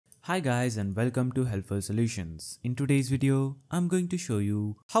Hi guys and welcome to Helpful Solutions. In today's video, I'm going to show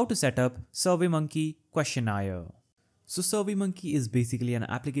you how to set up SurveyMonkey Questionnaire. So SurveyMonkey is basically an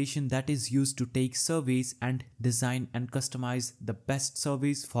application that is used to take surveys and design and customize the best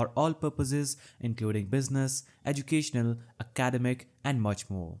surveys for all purposes including business, educational, academic and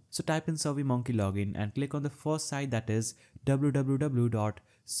much more. So type in SurveyMonkey login and click on the first site, that is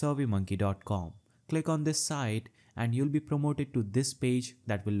www.surveymonkey.com. Click on this site and you'll be promoted to this page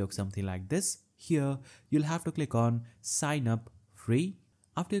that will look something like this. Here you'll have to click on sign up free.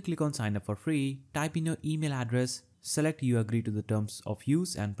 After you click on sign up for free, type in your email address, select you agree to the terms of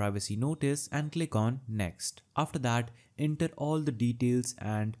use and privacy notice and click on next. After that, enter all the details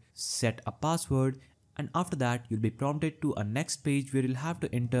and set a password, and after that you'll be prompted to a next page where you'll have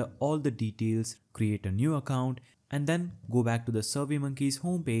to enter all the details, create a new account and then go back to the SurveyMonkey's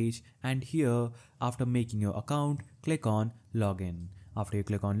homepage, and here after making your account, click on login. After you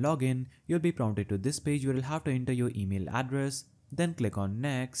click on login, you'll be prompted to this page where you'll have to enter your email address, then click on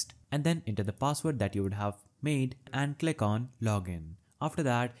next and then enter the password that you would have made and click on login. After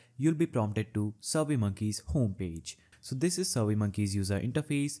that, you'll be prompted to SurveyMonkey's homepage. So this is SurveyMonkey's user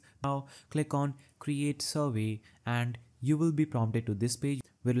interface. Now click on create survey and you will be prompted to this page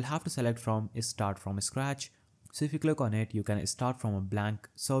where you'll have to select from start from scratch. So if you click on it, you can start from a blank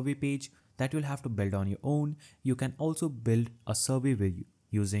survey page that you'll have to build on your own. You can also build a survey with you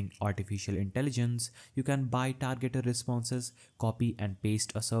using artificial intelligence. You can buy targeted responses, copy and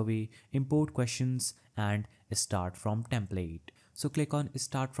paste a survey, import questions and start from template. So click on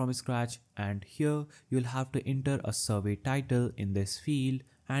start from scratch and here you'll have to enter a survey title in this field,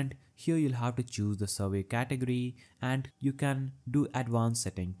 and here you'll have to choose the survey category and you can do advanced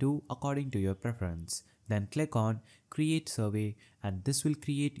setting too according to your preference. Then click on create survey and this will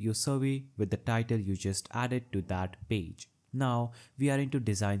create your survey with the title you just added to that page. Now we are into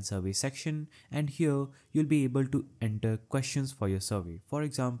design survey section and here you'll be able to enter questions for your survey. For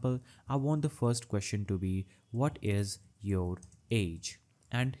example, I want the first question to be what is your age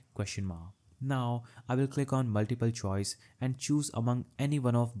and question mark. Now I will click on multiple choice and choose among any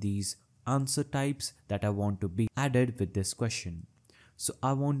one of these answer types that I want to be added with this question. So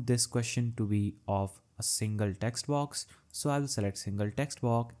I want this question to be of a single text box. So I will select single text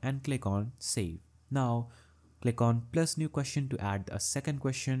box and click on save. Now click on plus new question to add a second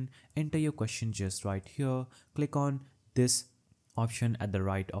question. Enter your question just right here. Click on this option at the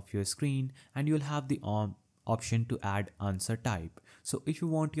right of your screen and you'll have the option to add answer type. So if you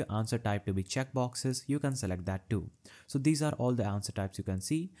want your answer type to be checkboxes, you can select that too. So these are all the answer types you can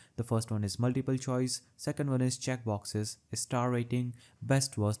see. The first one is multiple choice, second one is checkboxes, star rating,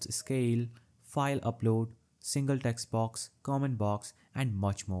 best worst scale, file upload, single text box, comment box and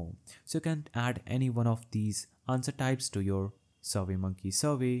much more. So you can add any one of these answer types to your SurveyMonkey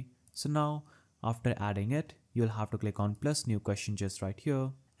survey. So now after adding it, you'll have to click on plus new question just right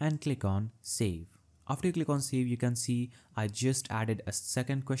here and click on save. After you click on save, you can see I just added a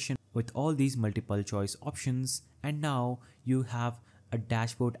second question with all these multiple choice options, and now you have a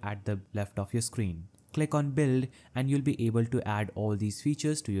dashboard at the left of your screen. Click on build and you'll be able to add all these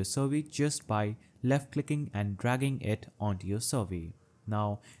features to your survey just by left clicking and dragging it onto your survey.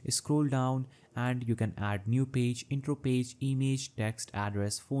 Now scroll down and you can add new page, intro page, image, text,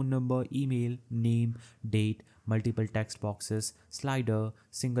 address, phone number, email, name, date, multiple text boxes, slider,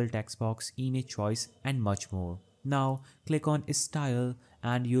 single text box, image choice and much more. Now click on style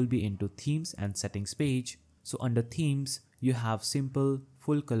and you'll be into themes and settings page. So under themes you have simple,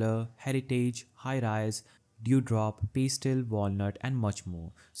 full color, heritage, high rise, dewdrop, pastel, walnut and much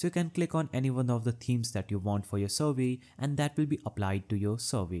more. So you can click on any one of the themes that you want for your survey and that will be applied to your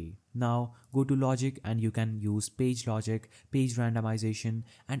survey. Now go to logic and you can use page logic, page randomization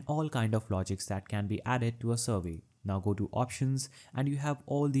and all kind of logics that can be added to a survey. Now go to options and you have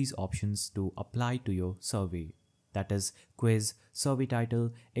all these options to apply to your survey. That is quiz, survey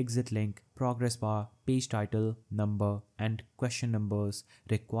title, exit link, progress bar, page title, number and question numbers,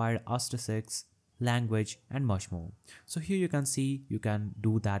 required asterisks, language and much more. So here you can see you can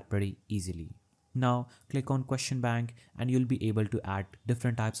do that pretty easily. Now click on question bank and you'll be able to add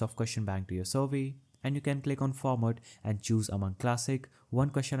different types of question bank to your survey, and you can click on format and choose among classic, one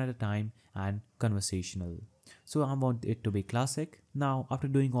question at a time and conversational. So I want it to be classic. Now after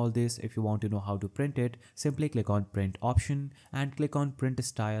doing all this, if you want to know how to print it, simply click on print option and click on print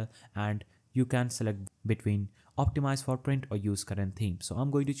style and you can select between optimize for print or use current theme. So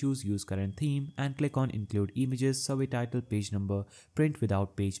I'm going to choose use current theme and click on include images, survey title, page number, print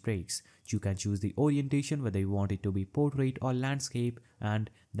without page breaks. You can choose the orientation, whether you want it to be portrait or landscape, and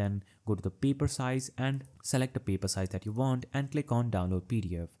then go to the paper size and select the paper size that you want and click on download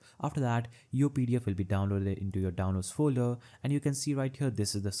PDF. After that, your PDF will be downloaded into your downloads folder, and you can see right here,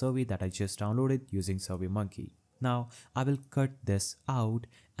 this is the survey that I just downloaded using SurveyMonkey. Now I will cut this out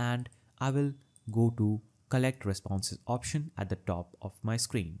and I will go to collect responses option at the top of my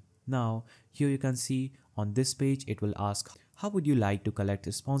screen. Now here you can see on this page it will ask how would you like to collect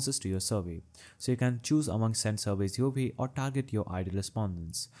responses to your survey. So you can choose among send surveys your way or target your ideal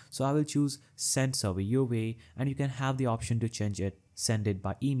respondents. So I will choose send survey your way, and you can have the option to change it, send it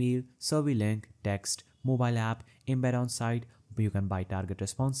by email, survey link, text, mobile app, embed on site. You can buy target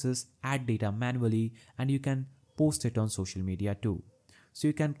responses, add data manually, and you can post it on social media too. So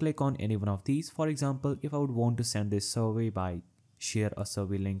you can click on any one of these. For example, if I would want to send this survey by share a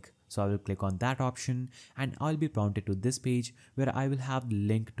survey link, so I will click on that option and I'll be prompted to this page where I will have the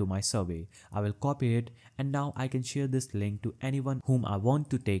link to my survey. I will copy it and now I can share this link to anyone whom I want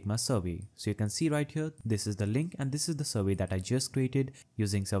to take my survey. So you can see right here, this is the link and this is the survey that I just created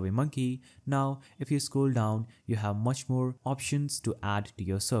using SurveyMonkey. Now if you scroll down, you have much more options to add to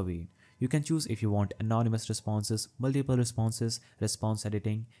your survey. You can choose if you want anonymous responses, multiple responses, response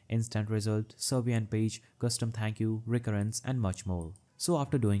editing, instant result, survey and page, custom thank you, recurrence, and much more. So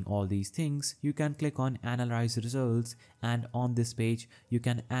after doing all these things, you can click on analyze results, and on this page, you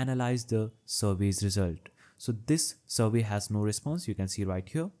can analyze the survey's result. So this survey has no response, you can see right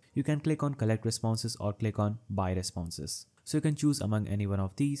here. You can click on collect responses or click on buy responses. So you can choose among any one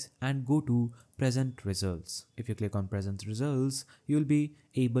of these and go to present results. If you click on present results, you'll be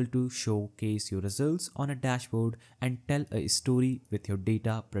able to showcase your results on a dashboard and tell a story with your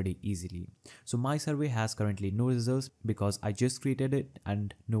data pretty easily. So my survey has currently no results because I just created it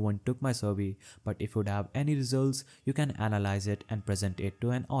and no one took my survey. But if you would have any results, you can analyze it and present it to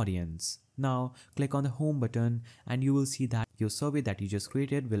an audience. Now click on the home button and you will see that your survey that you just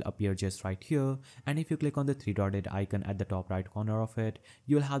created will appear just right here. And if you click on the three-dotted icon at the top right corner of it,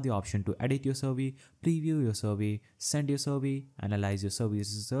 you'll have the option to edit your survey, preview your survey, send your survey, analyze your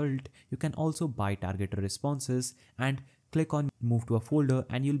survey's result. You can also buy targeted responses and click on move to a folder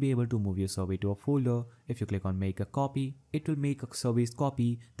and you'll be able to move your survey to a folder. If you click on make a copy, it will make a survey's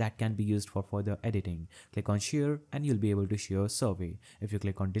copy that can be used for further editing. Click on share and you'll be able to share a survey. If you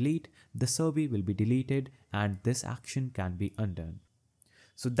click on delete, the survey will be deleted and this action can be undone.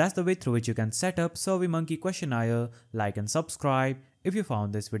 So that's the way through which you can set up SurveyMonkey Questionnaire. Like and subscribe if you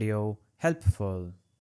found this video helpful.